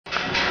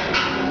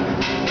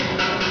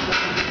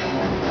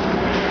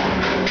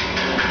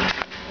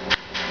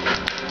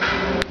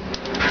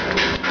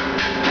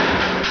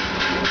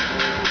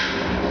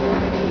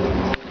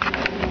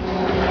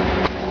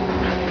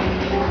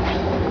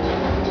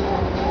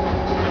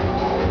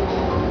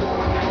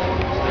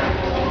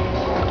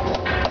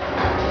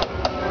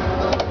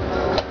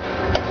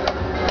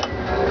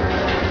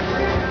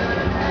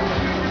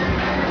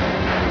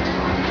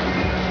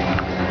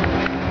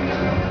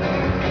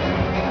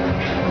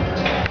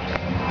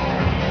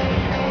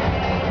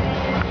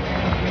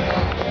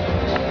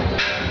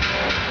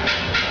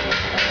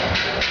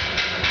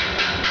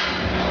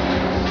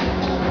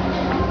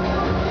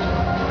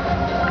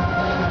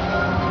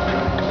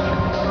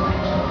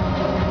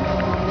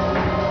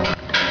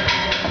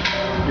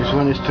This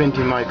one is 20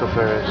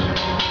 microfarads.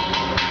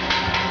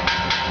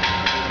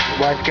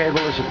 White cable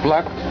is a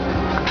plug.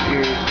 Here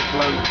is the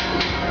plug.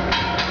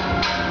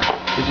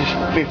 This is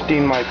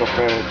 15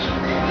 microfarads.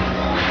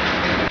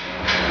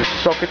 The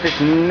socket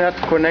is not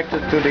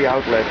connected to the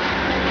outlet.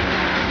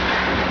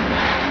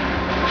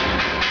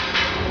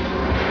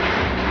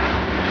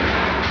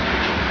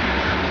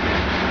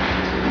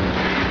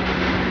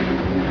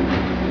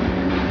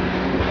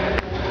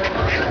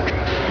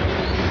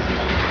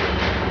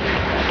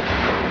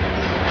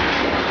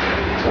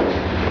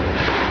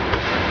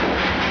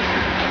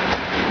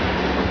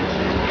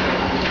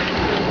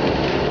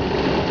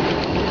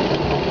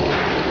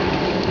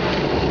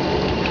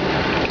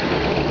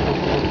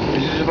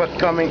 What's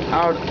coming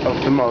out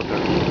of the motor.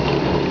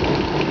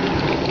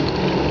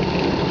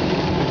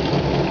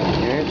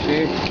 You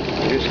see,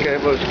 this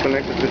cable is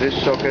connected to this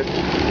socket,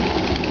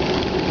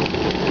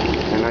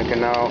 and I can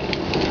now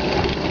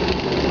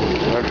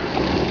start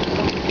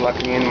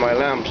plugging in my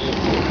lamps.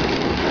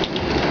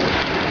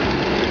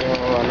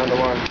 Oh, another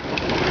one.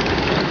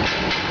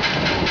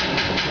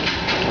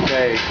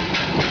 Okay,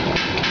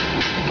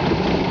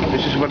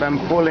 this is what I'm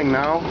pulling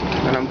now,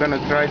 and I'm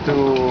gonna try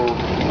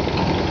to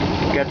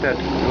get that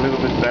a little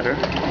bit better.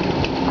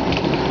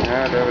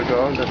 Yeah, there we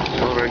go,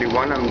 that's already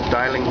one. I'm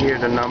dialing here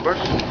the numbers.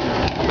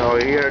 So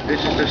here,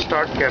 this is the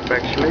start cap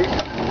actually.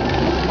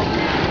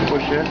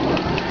 Push it.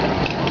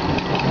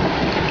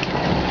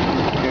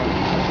 Okay.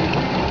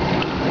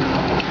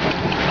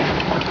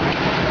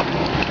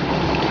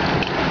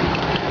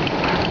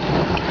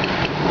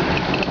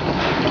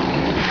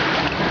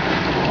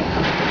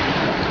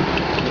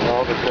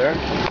 Hold it there.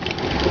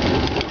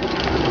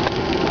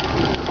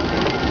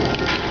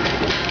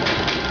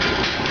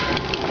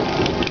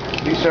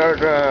 These are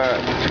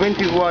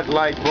 20 watt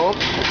light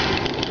bulbs,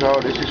 so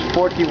this is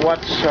 40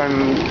 watts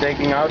I'm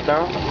taking out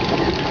now.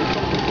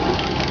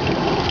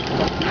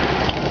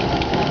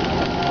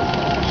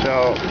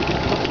 So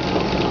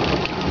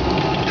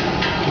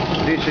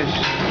this is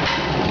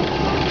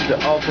the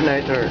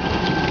alternator,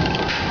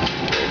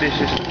 this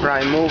is the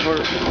prime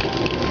mover,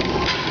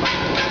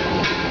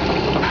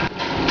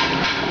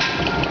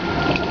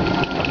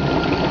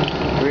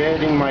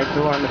 creating my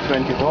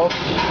 220 volts.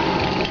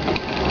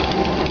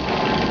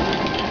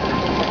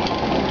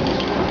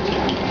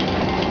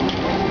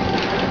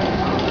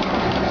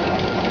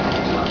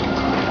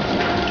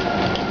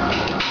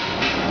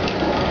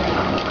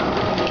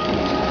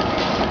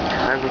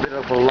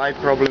 A light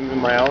problem in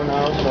my own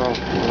house, so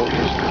we'll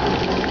just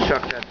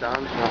chuck that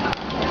down.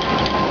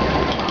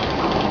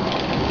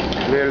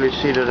 So clearly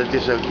see that it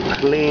is a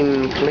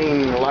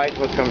clean light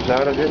what comes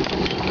out of it.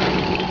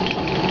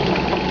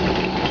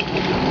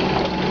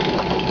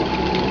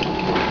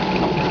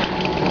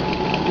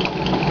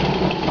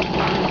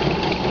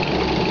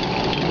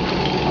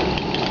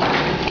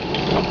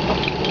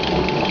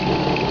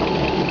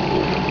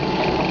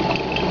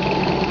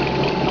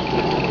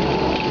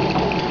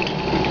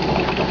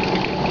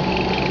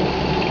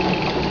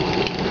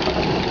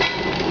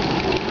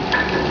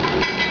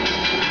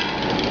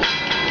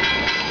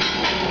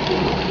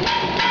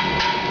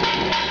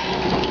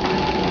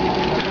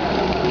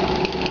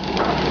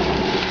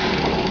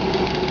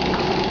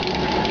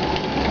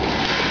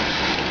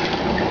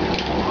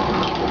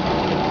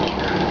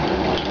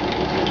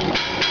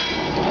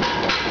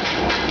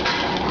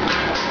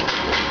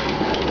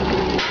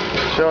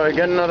 So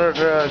again, another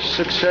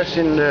success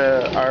in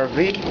the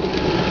RV.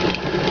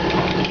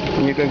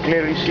 And you can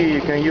clearly see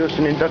you can use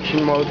an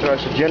induction motor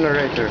as a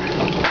generator.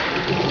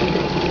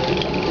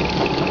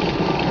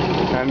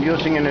 I'm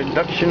using an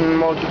induction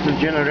motor to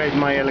generate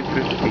my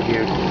electricity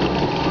here.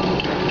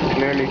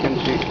 Clearly you can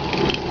see.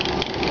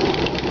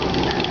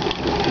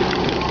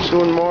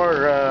 Soon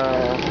more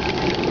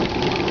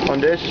on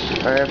this.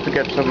 I have to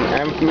get some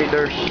amp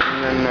meters,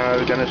 and then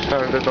we're gonna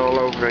start it all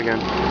over again.